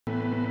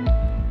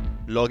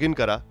Log in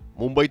करा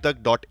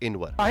मुंबईतक.in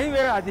वर। काही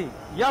वेळ आधी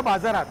या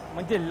बाजारात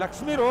म्हणजे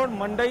लक्ष्मी रोड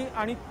मंडई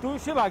आणि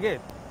तुळशी बागेत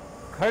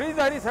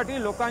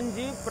खरीदारीसाठी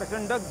लोकांची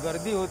प्रचंड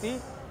गर्दी होती,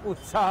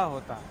 उत्साह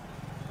होता।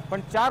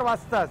 पण 4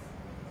 वाजताच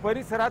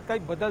परिसरात काही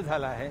बदल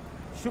झाला आहे।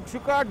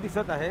 शुकशुकाट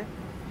दिसत आहे,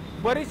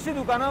 बरीचशी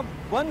दुकानं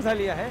बंद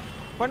झाली आहे,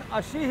 पण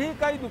अशीही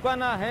काही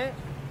दुकानं आहे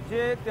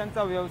जे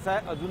त्यांचा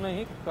व्यवसाय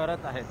अजूनही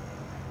करत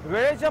आहेत।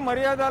 वेळेच्या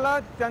मर्यादेला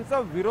त्यांचा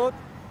विरोध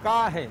का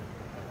आहे,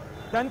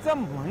 त्यांचं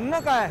म्हणणं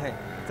काय आहे,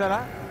 चला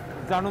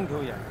जाणून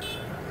घेऊया।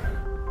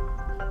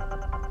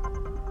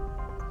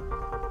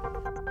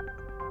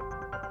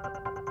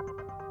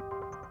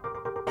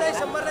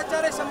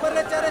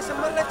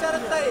 शंभरला चार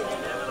नाही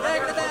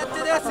इकडे काय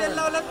आजच्या दिवस सेल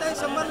लावलात नाही।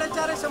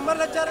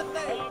 100ला 4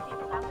 नाही।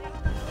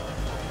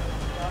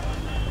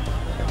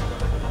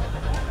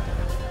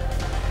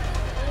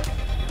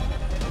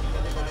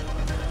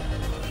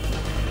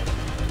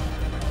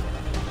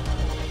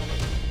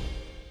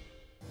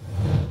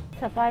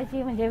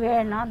 सकाळची म्हणजे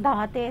वेळ ना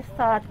 10 ते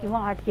 7 किंवा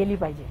 8 केली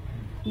पाहिजे,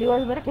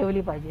 दिवसभर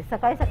ठेवली पाहिजे।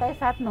 सकाळी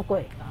 7 नको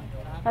आहे,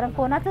 कारण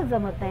कोणाचंच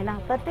जमत नाही ना।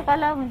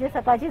 प्रत्येकाला म्हणजे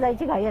सकाळची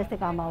जायची घाई असते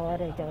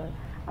कामावर याच्यावर।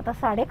 आता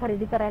साडी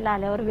खरेदी करायला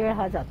आल्यावर वेळ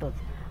हा जातोच।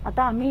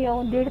 आता आम्ही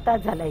येऊन 1.5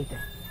 तास झाला इथे,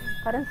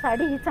 कारण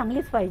साडी ही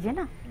चांगलीच पाहिजे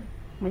ना,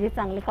 म्हणजे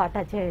चांगले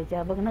काठाच्या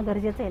ह्याच्या बघणं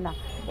गरजेचं आहे ना।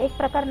 एक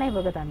प्रकार नाही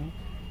बघत आम्ही,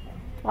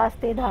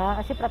 5 ते 10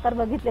 असे प्रकार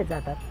बघितले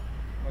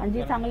जातात आणि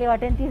जी चांगली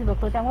वाटेल तीच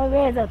बघतो, त्यामुळे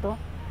वेळ जातो।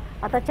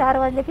 आता 4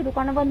 वाजले की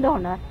दुकानं बंद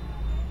होणार,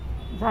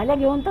 झाल्या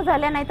घेऊन तर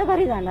झाल्या, नाही तर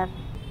घरी जाणार।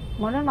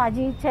 म्हणून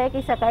माझी इच्छा आहे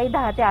की सकाळी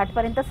 10 ते 8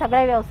 पर्यंत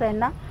सगळ्या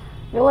व्यवसायांना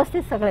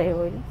व्यवस्थित सगळं हे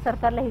होईल।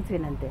 सरकारला हीच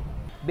विनंती आहे।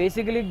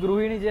 बेसिकली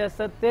गृहिणी जे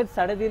असतात तेच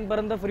 3:30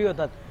 पर्यंत फ्री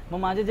होतात। मग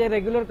माझे जे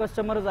रेग्युलर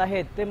कस्टमर्स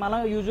आहेत ते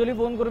मला युजुअली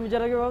फोन करून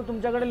विचारतात की बाबा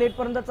तुमच्याकडे लेट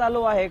पर्यंत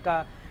चालू आहे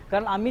का,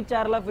 कारण आम्ही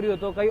 4ला फ्री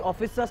होतो। काही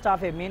ऑफिसचा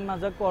स्टाफ आहे, मेन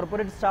माझा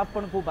कॉर्पोरेट स्टाफ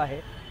पण खूप आहे,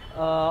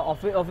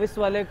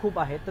 ऑफिसवाले खूप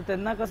आहेत, तर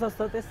त्यांना कसं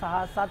असतं ते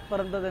 6-7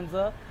 पर्यंत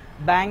त्यांचं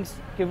बँक्स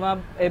किंवा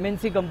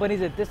MNC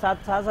कंपनीज आहेत ते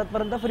 6-7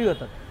 पर्यंत फ्री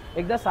होतात।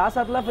 एकदा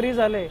 6-7ला फ्री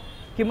झाले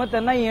की मग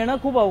त्यांना येणं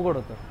खूप अवघड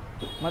होतं।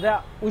 मग त्या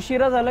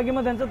उशिरा झाला की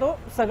मग त्यांचा तो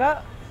सगळा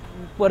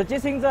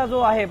परचेसिंगचा जो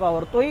आहे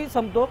पॉवर तोही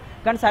संपतो,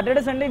 कारण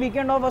सॅटर्डे संडे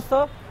वीकेंड ऑफ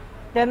असतो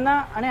त्यांना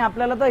आणि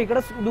आपल्याला तर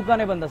इकडंच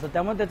दुकाने बंद असतात,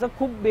 त्यामुळे त्याचा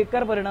खूप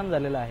बेकार परिणाम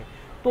झालेला आहे।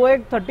 तो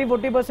एक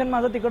 30-40%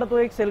 माझा तिकडं तो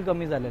एक सेल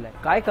कमी झालेला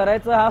आहे। काय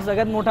करायचं हा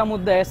सगळ्यात मोठा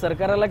मुद्दा आहे।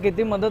 सरकारला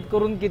किती मदत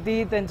करून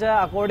किती त्यांच्या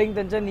अकॉर्डिंग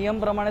त्यांच्या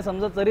नियमप्रमाणे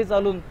समजा तरी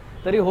चालून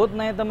तरी होत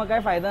नाही, तर मग काय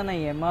फायदा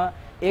नाही आहे।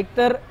 मग एक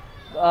तर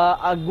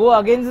गो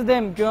अगेन्स्ट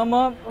देम किंवा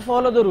मग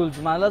फॉलो द रूल्स।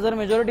 मला जर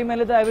मेजॉरिटी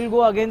मिळाली तर I will go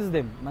against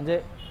them,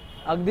 म्हणजे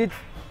अगदीच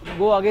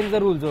गो अगेन्स्ट द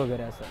रूल्स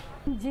वगैरे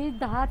असं। जी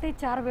 10 ते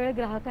 4 वेळ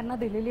ग्राहकांना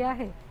दिलेली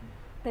आहे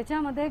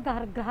त्याच्यामध्ये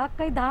ग्राहक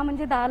काही 10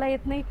 म्हणजे 10ला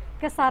येत नाही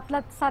की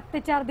 7 ते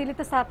 4 दिली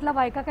तर 7ला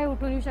बायका काही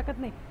उठून येऊ शकत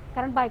नाही,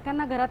 कारण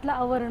बायकांना घरातलं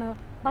आवरणं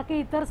बाकी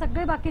इतर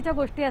सगळे बाकीच्या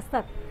गोष्टी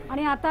असतात।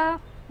 आणि आता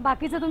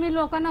बाकीचं तुम्ही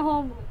लोकांना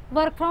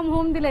वर्क फ्रॉम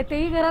होम दिले,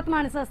 तेही घरात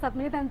माणसं असतात,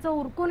 म्हणजे त्यांचं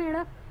उरकून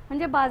येणं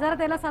म्हणजे बाजारात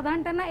यायला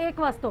साधारण त्यांना 1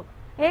 वाजतो।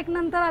 1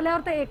 नंतर आल्यावर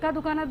ते एका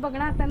दुकानात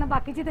बघणार, त्यांना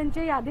बाकीची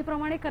त्यांची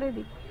यादीप्रमाणे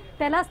खरेदी,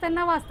 त्यालाच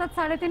त्यांना वाजतात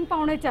 3:30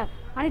 पावणे 4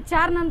 आणि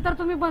 4 नंतर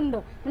तुम्ही बंद,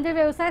 म्हणजे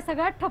व्यवसाय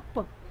सगळा ठप्प।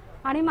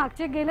 आणि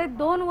मागचे गेले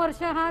 2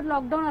 वर्ष हा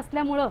लॉकडाऊन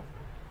असल्यामुळं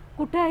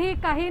कुठेही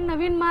काही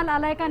नवीन माल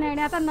आलाय का नाही,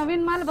 आणि आता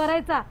नवीन माल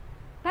भरायचा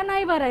का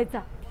नाही भरायचा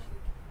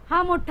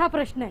हा मोठा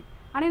प्रश्न आहे।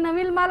 आणि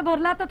नवीन माल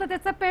भरला तर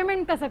त्याचं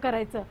पेमेंट कसं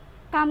करायचं।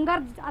 कामगार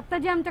आता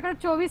जे आमच्याकडे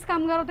 24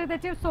 कामगार होते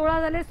त्याचे 16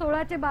 झाले,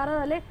 16चे 12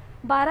 झाले,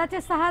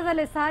 12चे 6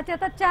 झाले, 6चे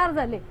आता 4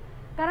 झाले,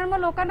 कारण मग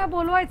लोकांना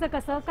बोलवायचं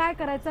कसं, काय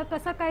करायचं,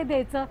 कसं काय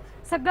द्यायचं,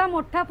 सगळा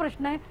मोठा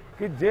प्रश्न आहे।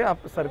 की जे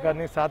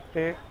सरकारने 7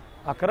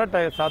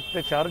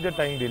 ते 4 जे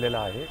टाइम दिलेला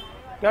आहे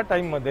त्या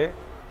टाइममध्ये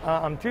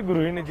आमची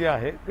गृहिणी जी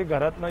आहे ती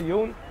घरातनं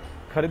येऊन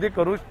खरेदी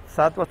करू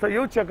 7 वाजता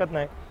येऊच शकत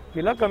नाही।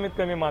 तिला कमीत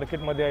कमी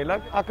मार्केटमध्ये यायला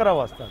 11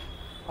 वाजतात।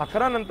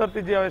 11 नंतर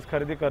ती ज्यावेळेस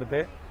खरेदी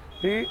करते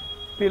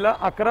तिला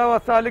 11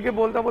 वाजता आली की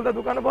बोलता बोलता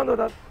दुकानं बंद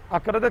होतात।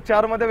 11 ते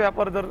 4 मध्ये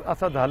व्यापार जर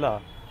असा झाला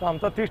तर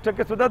आमचा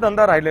 30% सुद्धा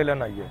धंदा राहिलेला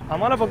नाहीये।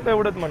 आम्हाला फक्त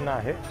एवढंच म्हणणं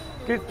आहे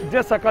की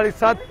जे सकाळी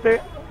 7 ते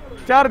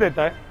 4 देत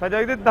आहे त्याच्या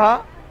इथे 10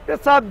 ते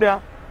 7 द्या,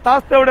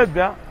 तास तेवढेच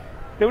द्या,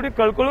 तेवढी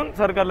कळकळून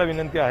सरकारला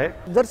विनंती आहे।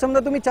 जर समजा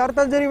तुम्ही 4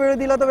 तास जरी वेळ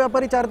दिला तर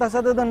व्यापारी 4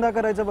 तासाचा धंदा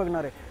करायचा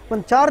बघणार आहे,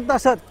 पण 4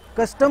 तासात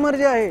कस्टमर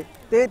जे आहे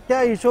ते त्या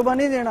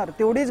हिशोबाने येणार,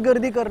 तेवढीच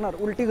गर्दी करणार,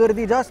 उलटी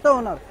गर्दी जास्त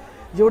होणार।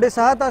 जेवढे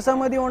 6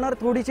 तासामध्ये होणार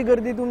थोडीशी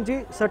गर्दी तुमची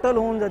सटल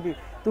होऊन जाते।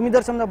 तुम्ही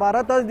जर समजा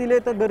 12 तास दिले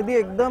तर गर्दी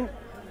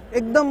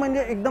एकदम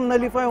म्हणजे एकदम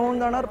नलिफाय होऊन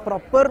जाणार।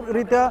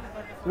 प्रॉपररित्या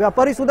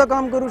व्यापारी सुद्धा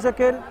काम करू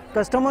शकेल,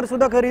 कस्टमर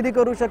सुद्धा खरेदी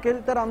करू शकेल।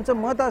 तर आमचं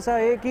मत असं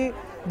आहे की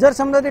जर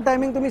समजा ते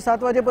टायमिंग तुम्ही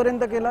 7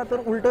 वाजेपर्यंत केला तर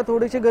उलट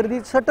थोडीशी गर्दी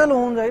सटल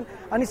होऊन जाईल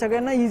आणि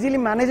सगळ्यांना इझिली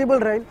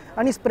मॅनेजेबल राहील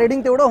आणि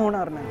स्प्रेडिंग तेवढं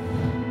होणार नाही।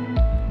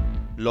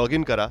 लॉग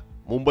इन करा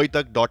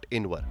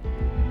मुंबईतक.in वर।